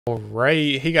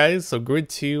Alright, hey guys, so Grid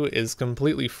 2 is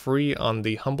completely free on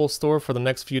the Humble Store for the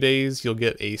next few days. You'll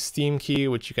get a Steam key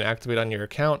which you can activate on your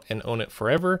account and own it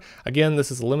forever. Again, this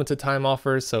is a limited time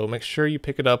offer, so make sure you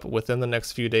pick it up within the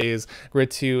next few days. Grid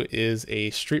 2 is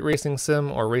a street racing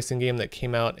sim or racing game that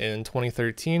came out in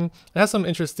 2013. It has some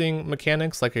interesting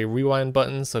mechanics like a rewind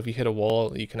button, so if you hit a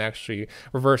wall you can actually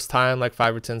reverse time like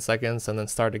 5 or 10 seconds and then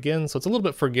start again. So it's a little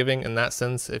bit forgiving in that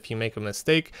sense if you make a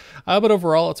mistake, but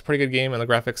overall it's a pretty good game and the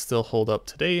graphics still hold up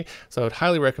today, so I would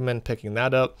highly recommend picking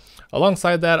that up.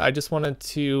 Alongside that, I just wanted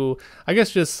to,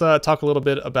 talk a little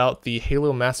bit about the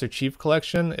Halo Master Chief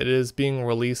Collection. It is being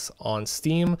released on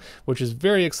Steam, which is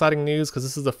very exciting news because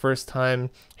this is the first time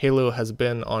Halo has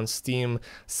been on Steam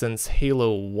since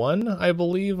Halo 1, I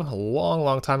believe, a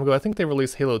long time ago. I think they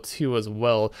released Halo 2 as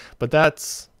well, but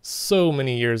that's so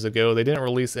many years ago. They didn't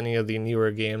release any of the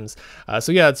newer games.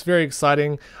 So yeah, it's very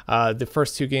exciting. The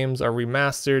first two games are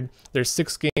remastered. There's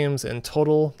 6 games in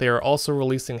total. They are also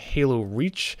releasing Halo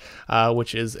Reach,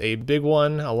 which is a big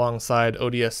one alongside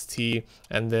ODST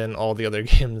and then all the other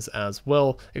games as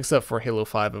well, except for Halo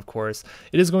 5, of course.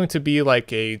 It is going to be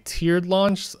like a tiered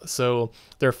launch, so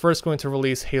they're first going to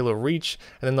release Halo Reach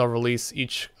and then they'll release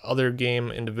each other game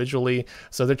individually.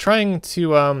 So they're trying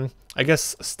to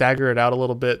stagger it out a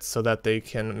little bit so that they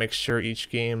can make sure each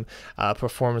game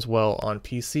performs well on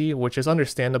PC, which is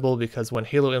understandable because when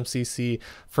Halo MCC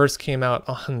first came out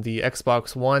on the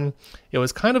Xbox One, it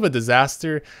was kind of a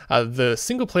disaster. The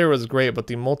single player was great, but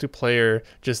the multiplayer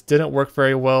just didn't work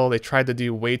very well. They tried to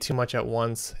do way too much at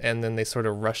once, and then they sort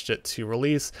of rushed it to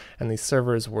release, and the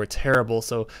servers were terrible.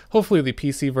 So hopefully the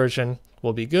PC version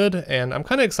will be good, and I'm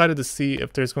kind of excited to see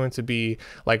if there's going to be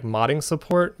like modding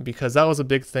support, because that was a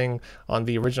big thing on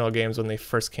the original games when they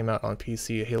first came out on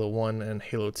PC, Halo 1 and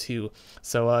Halo 2.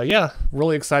 So yeah,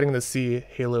 really exciting to see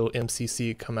Halo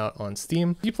MCC come out on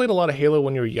Steam. If you played a lot of Halo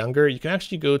when you were younger, you can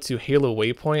actually go to Halo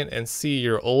Waypoint and see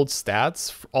your old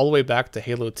stats all the way back to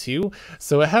Halo 2.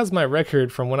 So it has my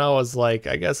record from when I was like,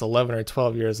 I guess 11 or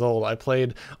 12 years old. I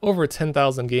played over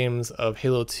 10,000 games of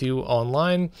Halo 2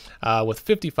 online with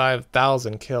 55,000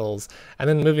 kills, and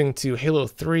then moving to Halo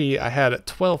 3, I had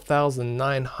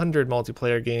 12,900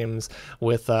 multiplayer games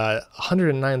with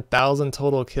 109,000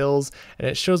 total kills, and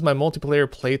it shows my multiplayer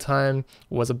playtime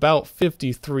was about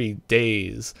 53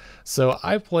 days. So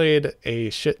I played a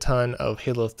shit ton of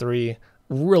Halo 3.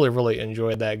 Really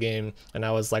enjoyed that game, and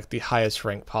I was like the highest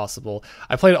rank possible.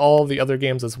 I played all the other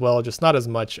games as well, just not as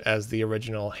much as the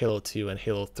original Halo 2 and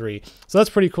Halo 3. So that's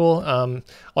pretty cool.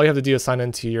 All you have to do is sign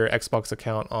into your Xbox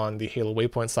account on the Halo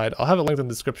Waypoint side. I'll have it linked in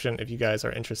the description if you guys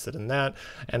are interested in that.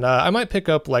 And I might pick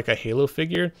up like a Halo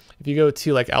figure. If you go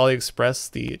to like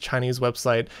AliExpress, the Chinese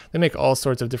website, they make all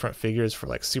sorts of different figures for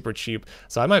like super cheap.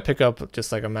 So I might pick up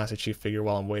just like a Master Chief figure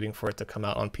while I'm waiting for it to come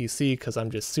out on PC, because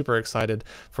I'm just super excited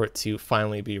for it to finally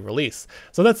be released.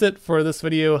 So that's it for this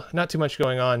video. Not too much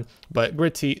going on, but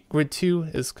Grid 2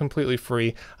 is completely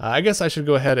free. I guess I should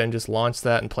go ahead and just launch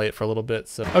that and play it for a little bit.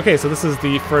 So okay, so this is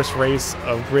the first race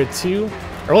of Grid 2.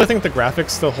 I really think the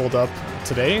graphics still hold up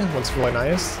today. Looks really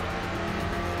nice.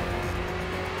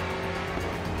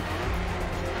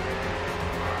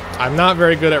 I'm not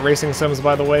very good at racing sims,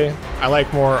 by the way. I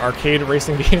like more arcade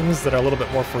racing games that are a little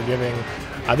bit more forgiving.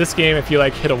 This game, if you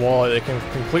like hit a wall, it can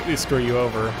completely screw you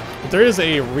over. But there is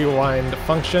a rewind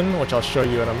function, which I'll show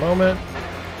you in a moment.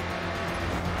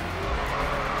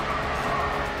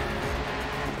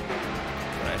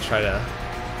 I try to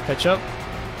catch up.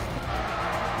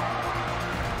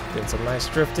 Get some nice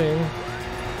drifting.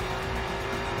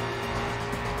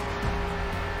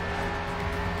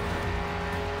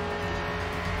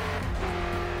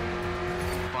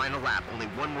 Final lap, only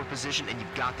one more position and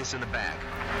you've got this in the bag.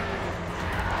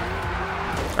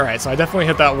 Alright, so I definitely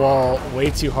hit that wall way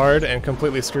too hard and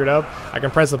completely screwed up. I can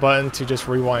press the button to just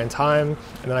rewind time,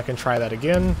 and then I can try that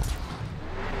again.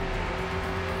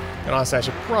 And honestly, I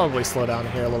should probably slow down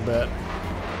here a little bit.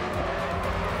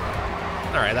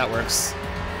 Alright, that works.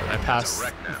 And I passed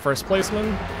the first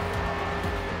placeman.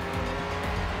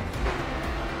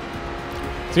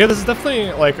 So yeah, this is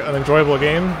definitely like an enjoyable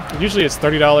game. Usually it's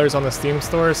 $30 on the Steam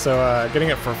store, so getting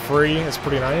it for free is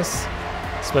pretty nice.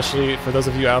 Especially for those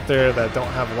of you out there that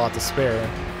don't have a lot to spare.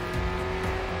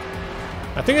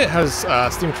 I think it has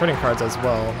Steam trading cards as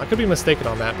well. I could be mistaken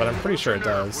on that, but I'm pretty sure it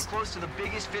does. We're close to the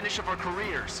biggest finish of our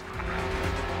careers.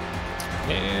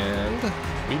 And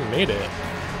we made it.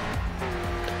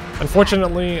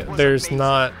 Unfortunately, there's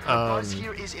not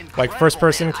like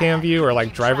first-person cam view or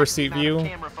like driver seat view,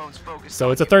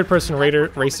 so it's a third-person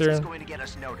racer.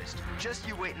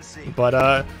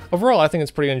 But overall, I think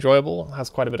it's pretty enjoyable. It has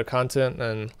quite a bit of content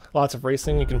and lots of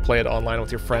racing. You can play it online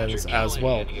with your friends as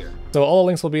well. So all the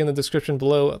links will be in the description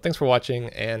below. Thanks for watching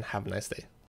and have a nice day.